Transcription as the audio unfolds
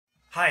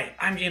Hi,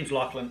 I'm James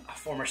Laughlin, a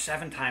former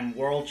 7-time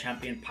world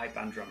champion pipe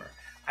band drummer.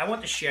 I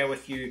want to share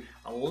with you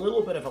a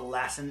little bit of a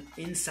lesson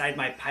inside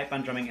my pipe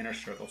band drumming inner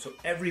circle. So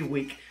every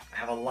week I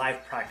have a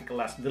live practical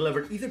lesson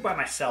delivered either by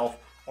myself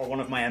or one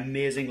of my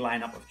amazing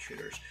lineup of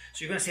tutors. So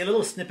you're going to see a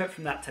little snippet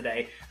from that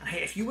today. And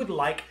hey, if you would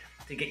like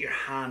to get your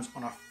hands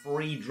on a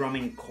free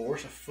drumming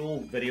course, a full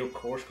video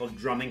course called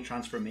Drumming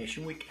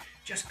Transformation Week,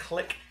 just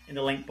click in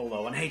the link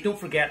below. And hey, don't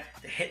forget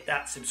to hit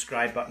that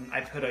subscribe button.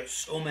 I put out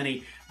so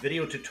many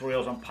video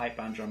tutorials on pipe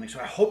band drumming, so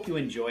I hope you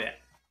enjoy it.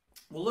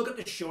 We'll look at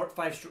the short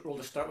 5-stroke roll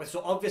to start with.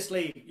 So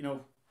obviously, you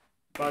know,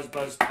 buzz,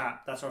 buzz,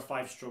 tap. That's our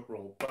 5-stroke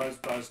roll. Buzz,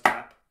 buzz,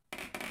 tap.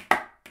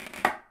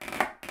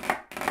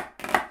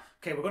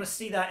 Okay, we're going to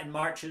see that in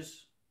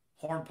marches,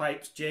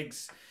 hornpipes,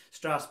 jigs,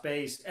 strass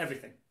bass,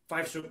 everything.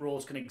 5-stroke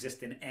rolls can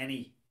exist in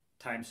any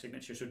time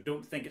signature, so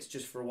don't think it's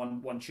just for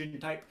one tune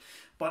type.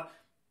 But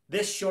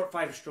this short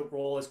 5-stroke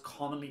roll is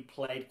commonly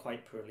played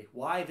quite poorly.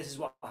 Why? This is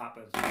what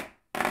happens.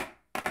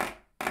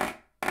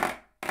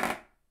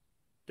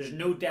 There's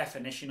no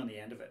definition on the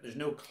end of it. There's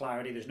no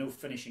clarity. There's no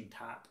finishing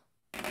tap.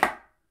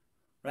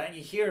 Right? And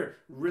you hear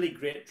really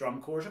great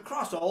drum corps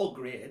across all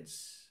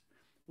grades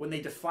when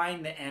they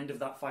define the end of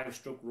that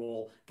 5-stroke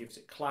roll, gives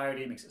it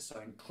clarity, makes it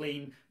sound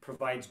clean,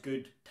 provides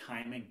good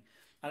timing.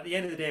 And at the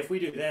end of the day, if we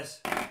do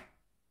this,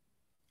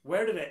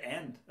 where did it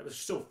end? It was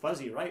so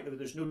fuzzy, right?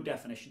 There's no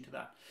definition to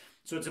that.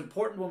 So it's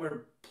important when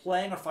we're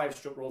playing our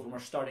 5-stroke rolls, when we're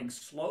starting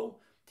slow,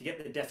 to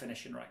get the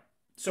definition right.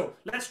 So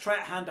let's try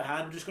it hand to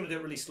hand. We're just going to do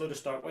it really slow to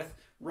start with.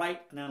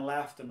 Right and then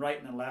left and right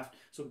and then left.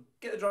 So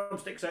get the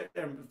drumsticks out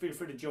there and feel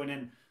free to join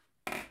in.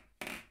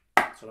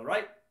 So the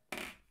right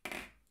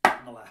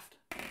and the left.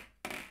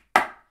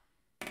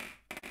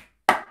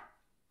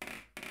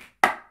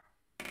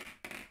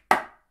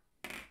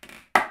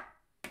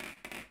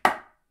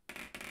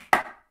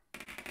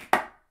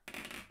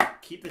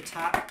 Keep the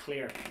tap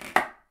clear.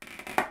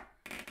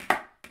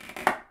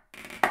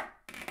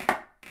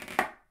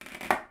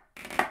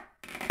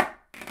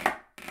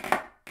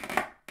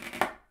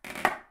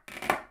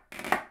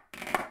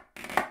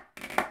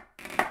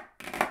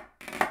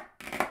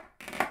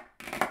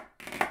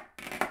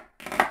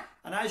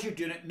 And as you're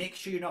doing it, make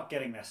sure you're not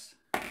getting this.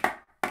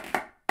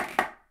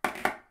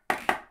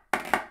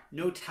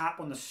 No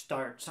tap on the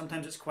start.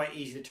 Sometimes it's quite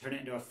easy to turn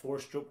it into a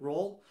 4-stroke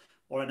roll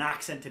or an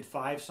accented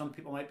 5. Some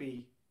people might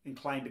be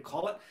inclined to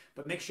call it,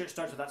 but make sure it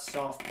starts with that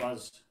soft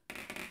buzz.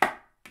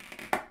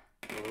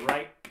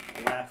 Right,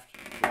 left,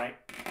 right,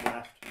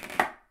 left.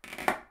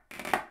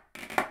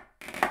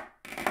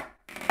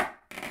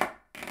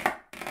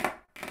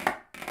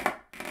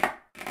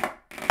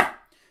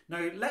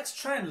 Now let's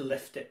try and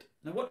lift it.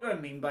 Now what do I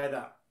mean by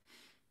that?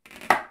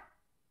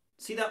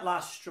 See that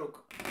last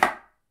stroke?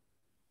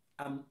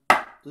 I'm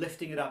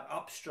lifting it up,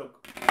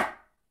 upstroke.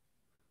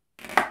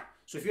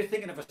 So if you're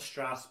thinking of a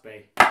strass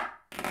bass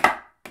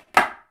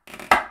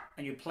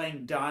and you're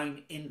playing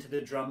down into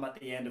the drum at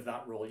the end of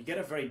that roll, you get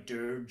a very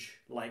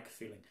dirge-like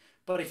feeling.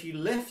 But if you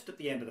lift at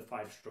the end of the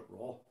 5-stroke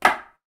roll,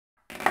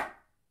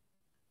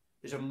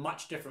 there's a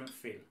much different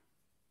feel.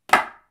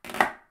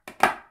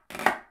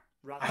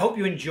 I hope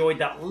you enjoyed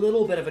that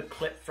little bit of a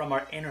clip from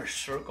our inner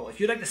circle.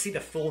 If you'd like to see the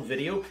full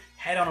video,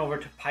 head on over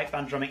to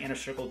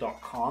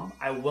pipebandrumminginnercircle.com.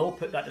 I will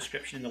put that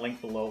description in the link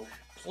below.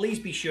 Please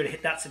be sure to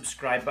hit that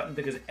subscribe button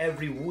because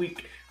every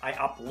week I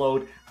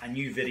upload a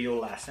new video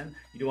lesson.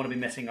 You don't want to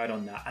be missing out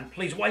on that. And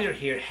please, while you're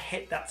here,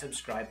 hit that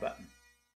subscribe button.